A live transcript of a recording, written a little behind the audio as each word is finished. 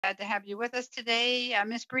Glad to have you with us today.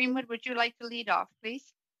 Ms. Greenwood, would you like to lead off, please?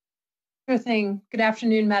 Sure thing. Good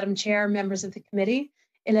afternoon, Madam Chair, members of the committee.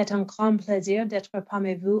 Il est un grand plaisir d'être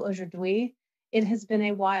parmi vous aujourd'hui. It has been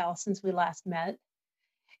a while since we last met.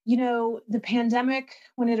 You know, the pandemic,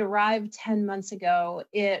 when it arrived 10 months ago,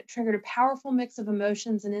 it triggered a powerful mix of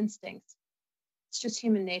emotions and instincts. It's just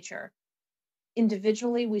human nature.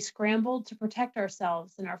 Individually, we scrambled to protect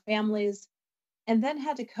ourselves and our families, and then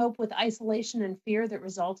had to cope with isolation and fear that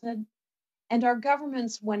resulted. And our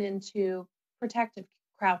governments went into protective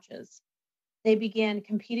crouches. They began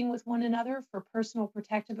competing with one another for personal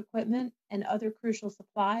protective equipment and other crucial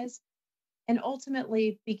supplies, and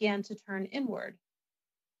ultimately began to turn inward.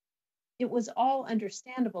 It was all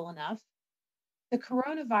understandable enough. The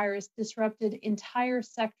coronavirus disrupted entire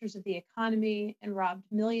sectors of the economy and robbed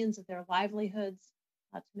millions of their livelihoods,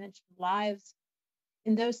 not to mention lives.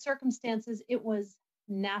 In those circumstances, it was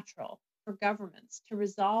natural for governments to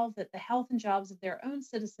resolve that the health and jobs of their own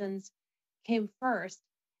citizens came first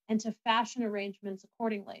and to fashion arrangements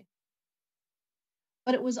accordingly.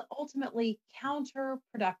 But it was ultimately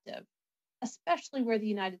counterproductive, especially where the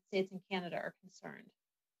United States and Canada are concerned.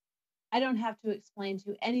 I don't have to explain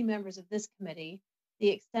to any members of this committee the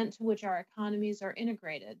extent to which our economies are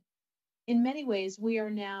integrated. In many ways, we are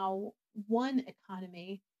now one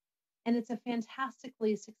economy, and it's a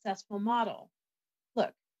fantastically successful model.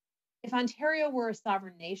 Look, if Ontario were a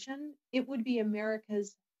sovereign nation, it would be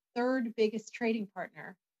America's third biggest trading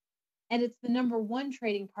partner, and it's the number one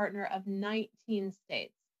trading partner of 19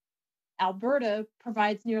 states. Alberta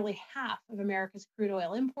provides nearly half of America's crude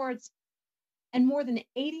oil imports, and more than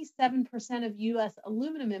 87% of US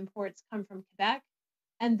aluminum imports come from Quebec,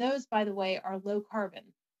 and those, by the way, are low carbon.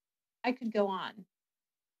 I could go on.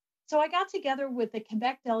 So I got together with the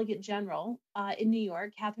Quebec Delegate General in New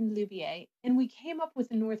York, Catherine Lubier, and we came up with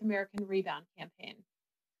the North American Rebound Campaign.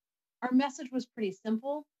 Our message was pretty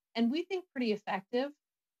simple, and we think pretty effective.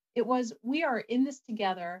 It was, we are in this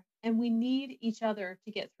together, and we need each other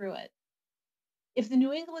to get through it. If the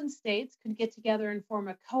New England states could get together and form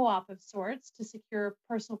a co-op of sorts to secure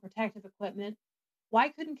personal protective equipment, why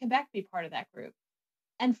couldn't Quebec be part of that group?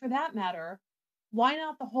 And for that matter, why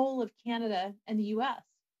not the whole of Canada and the US?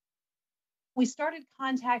 We started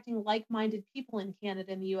contacting like-minded people in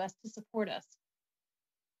Canada and the US to support us.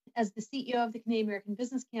 As the CEO of the Canadian American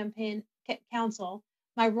Business Council,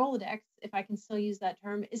 my Rolodex, if I can still use that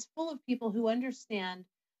term, is full of people who understand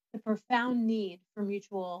the profound need for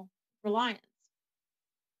mutual reliance.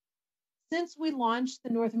 Since we launched the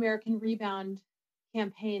North American Rebound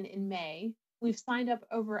campaign in May, we've signed up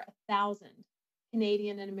over 1,000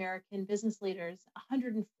 Canadian and American business leaders,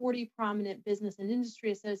 140 prominent business and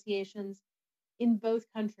industry associations in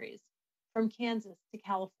both countries, from Kansas to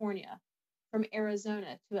California, from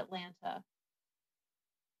Arizona to Atlanta.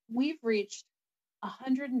 We've reached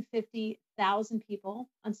 150,000 people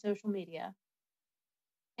on social media,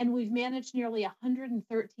 and we've managed nearly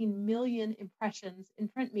 113 million impressions in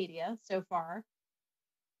print media so far.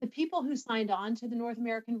 The people who signed on to the North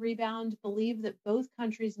American Rebound believe that both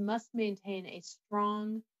countries must maintain a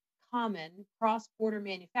strong, common cross-border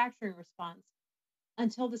manufacturing response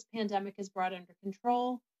until this pandemic is brought under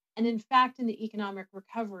control, and in fact, in the economic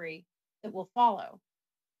recovery that will follow.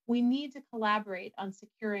 We need to collaborate on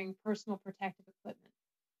securing personal protective equipment.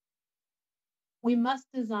 We must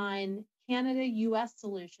design Canada-US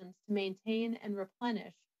solutions to maintain and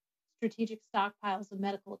replenish strategic stockpiles of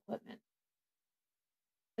medical equipment.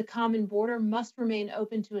 The common border must remain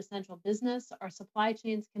open to essential business. Our supply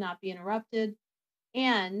chains cannot be interrupted.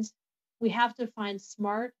 And we have to find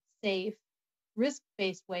smart, safe,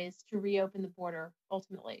 risk-based ways to reopen the border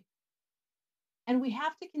ultimately. And we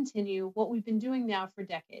have to continue what we've been doing now for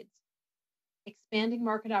decades, expanding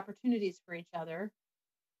market opportunities for each other.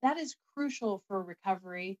 That is crucial for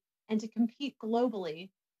recovery and to compete globally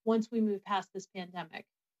once we move past this pandemic.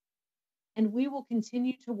 And we will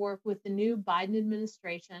continue to work with the new Biden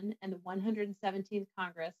administration and the 117th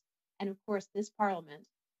Congress, and of course, this Parliament.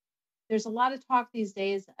 There's a lot of talk these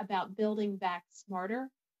days about building back smarter.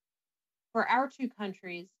 For our two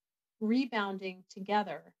countries, rebounding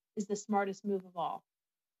together is the smartest move of all.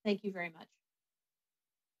 Thank you very much.